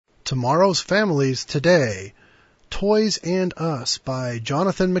Tomorrow's Families Today, Toys and Us by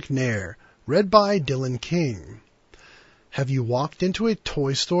Jonathan McNair, read by Dylan King. Have you walked into a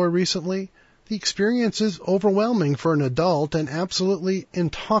toy store recently? The experience is overwhelming for an adult and absolutely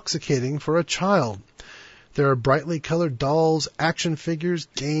intoxicating for a child. There are brightly colored dolls, action figures,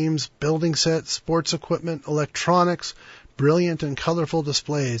 games, building sets, sports equipment, electronics, brilliant and colorful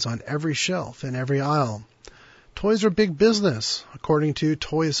displays on every shelf in every aisle. Toys are big business. According to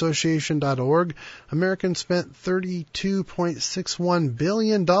ToyAssociation.org, Americans spent $32.61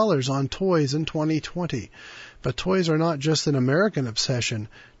 billion on toys in 2020. But toys are not just an American obsession.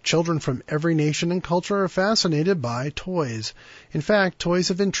 Children from every nation and culture are fascinated by toys. In fact, toys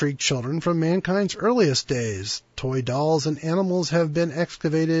have intrigued children from mankind's earliest days. Toy dolls and animals have been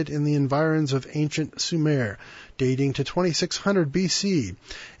excavated in the environs of ancient Sumer, dating to 2600 BC,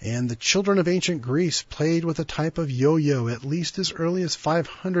 and the children of ancient Greece played with a type of yo-yo at least as early as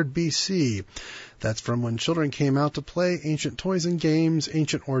 500 BC. That's from when children came out to play. Ancient Toys and Games,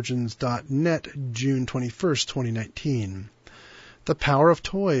 AncientOrigins.net, June 21st, 2019. The power of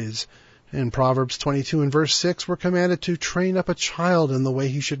toys. In Proverbs 22 and verse 6, we're commanded to train up a child in the way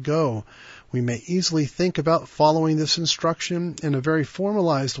he should go. We may easily think about following this instruction in a very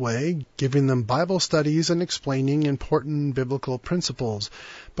formalized way, giving them Bible studies and explaining important biblical principles.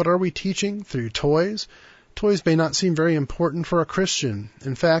 But are we teaching through toys? Toys may not seem very important for a Christian.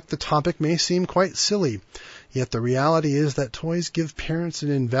 In fact, the topic may seem quite silly. Yet the reality is that toys give parents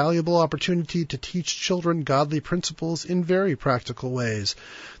an invaluable opportunity to teach children godly principles in very practical ways.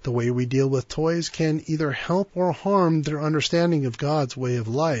 The way we deal with toys can either help or harm their understanding of God's way of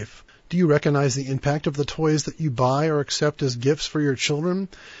life. Do you recognize the impact of the toys that you buy or accept as gifts for your children?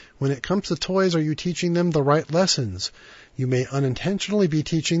 When it comes to toys, are you teaching them the right lessons? You may unintentionally be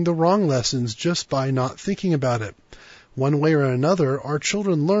teaching the wrong lessons just by not thinking about it. One way or another, our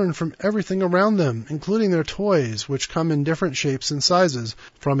children learn from everything around them, including their toys, which come in different shapes and sizes,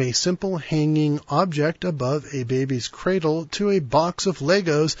 from a simple hanging object above a baby's cradle to a box of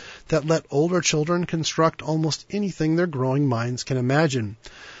Legos that let older children construct almost anything their growing minds can imagine.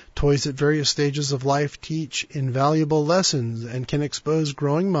 Toys at various stages of life teach invaluable lessons and can expose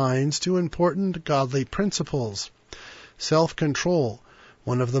growing minds to important godly principles. Self-control.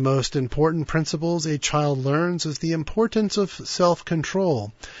 One of the most important principles a child learns is the importance of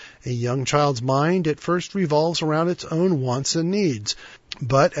self-control. A young child's mind at first revolves around its own wants and needs.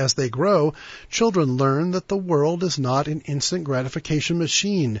 But as they grow, children learn that the world is not an instant gratification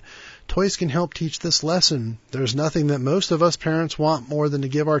machine. Toys can help teach this lesson. There's nothing that most of us parents want more than to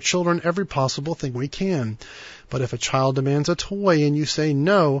give our children every possible thing we can. But if a child demands a toy and you say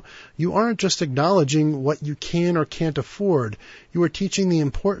no, you aren't just acknowledging what you can or can't afford. You are teaching the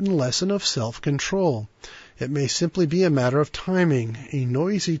important lesson of self-control. It may simply be a matter of timing. A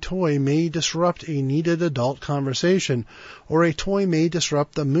noisy toy may disrupt a needed adult conversation, or a toy may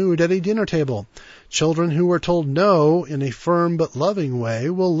disrupt the mood at a dinner table. Children who are told no in a firm but loving way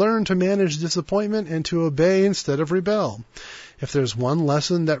will learn to manage disappointment and to obey instead of rebel. If there's one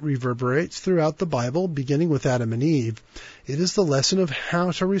lesson that reverberates throughout the Bible, beginning with Adam and Eve, it is the lesson of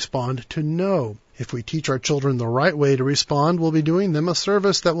how to respond to no. If we teach our children the right way to respond, we'll be doing them a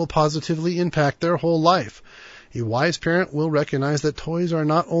service that will positively impact their whole life. A wise parent will recognize that toys are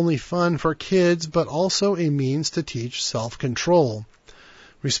not only fun for kids, but also a means to teach self-control.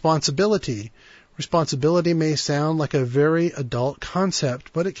 Responsibility. Responsibility may sound like a very adult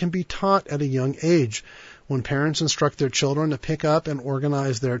concept, but it can be taught at a young age. When parents instruct their children to pick up and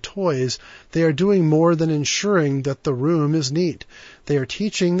organize their toys, they are doing more than ensuring that the room is neat. They are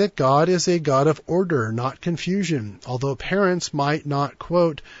teaching that God is a God of order, not confusion. Although parents might not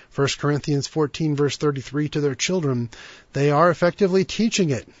quote 1 Corinthians 14 verse 33 to their children, they are effectively teaching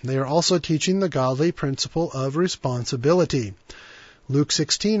it. They are also teaching the godly principle of responsibility. Luke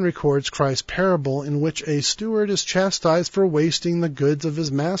 16 records Christ's parable in which a steward is chastised for wasting the goods of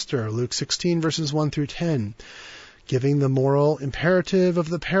his master. Luke 16 verses 1 through 10. Giving the moral imperative of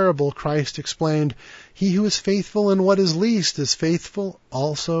the parable, Christ explained, "He who is faithful in what is least is faithful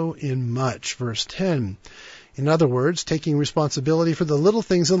also in much." Verse 10. In other words, taking responsibility for the little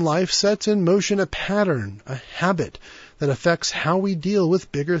things in life sets in motion a pattern, a habit, that affects how we deal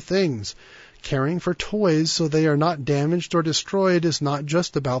with bigger things. Caring for toys so they are not damaged or destroyed is not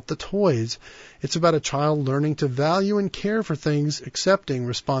just about the toys. It's about a child learning to value and care for things, accepting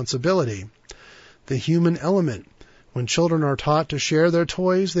responsibility. The human element. When children are taught to share their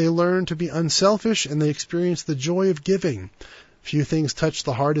toys, they learn to be unselfish and they experience the joy of giving. Few things touch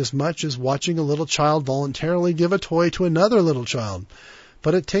the heart as much as watching a little child voluntarily give a toy to another little child.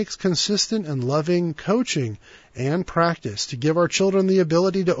 but it takes consistent and loving coaching and practice to give our children the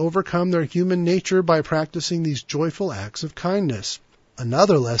ability to overcome their human nature by practicing these joyful acts of kindness.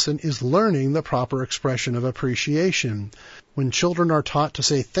 Another lesson is learning the proper expression of appreciation. When children are taught to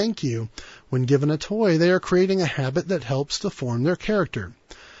say thank you when given a toy, they are creating a habit that helps to form their character.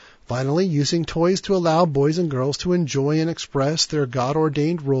 Finally, using toys to allow boys and girls to enjoy and express their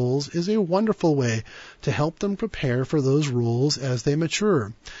God-ordained roles is a wonderful way to help them prepare for those roles as they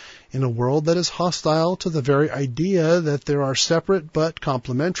mature. In a world that is hostile to the very idea that there are separate but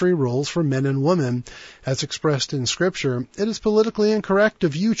complementary roles for men and women, as expressed in Scripture, it is politically incorrect to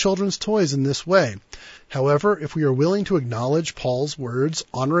view children's toys in this way. However, if we are willing to acknowledge Paul's words,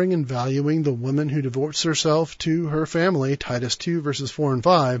 honoring and valuing the woman who devotes herself to her family, Titus 2 verses 4 and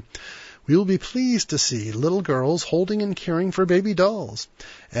 5, we will be pleased to see little girls holding and caring for baby dolls,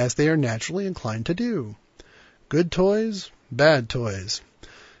 as they are naturally inclined to do. Good toys, bad toys.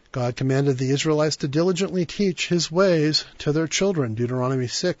 God commanded the Israelites to diligently teach His ways to their children, Deuteronomy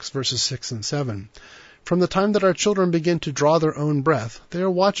 6, verses 6 and 7. From the time that our children begin to draw their own breath, they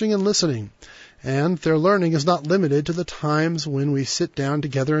are watching and listening, and their learning is not limited to the times when we sit down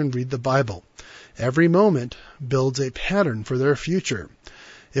together and read the Bible. Every moment builds a pattern for their future.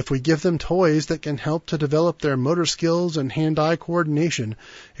 If we give them toys that can help to develop their motor skills and hand-eye coordination,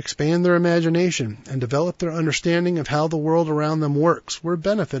 expand their imagination, and develop their understanding of how the world around them works, we're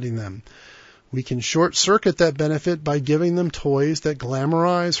benefiting them. We can short-circuit that benefit by giving them toys that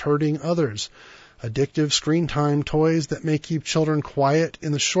glamorize hurting others. Addictive screen time toys that may keep children quiet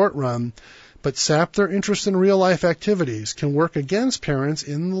in the short run, but sap their interest in real-life activities can work against parents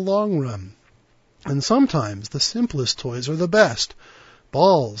in the long run. And sometimes the simplest toys are the best.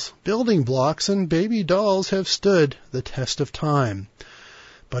 Balls, building blocks, and baby dolls have stood the test of time.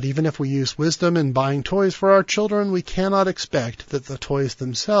 But even if we use wisdom in buying toys for our children, we cannot expect that the toys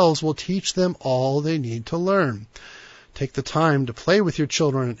themselves will teach them all they need to learn. Take the time to play with your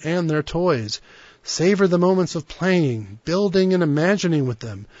children and their toys. Savor the moments of playing, building, and imagining with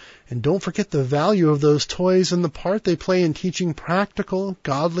them. And don't forget the value of those toys and the part they play in teaching practical,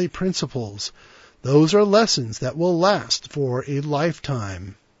 godly principles. Those are lessons that will last for a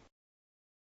lifetime.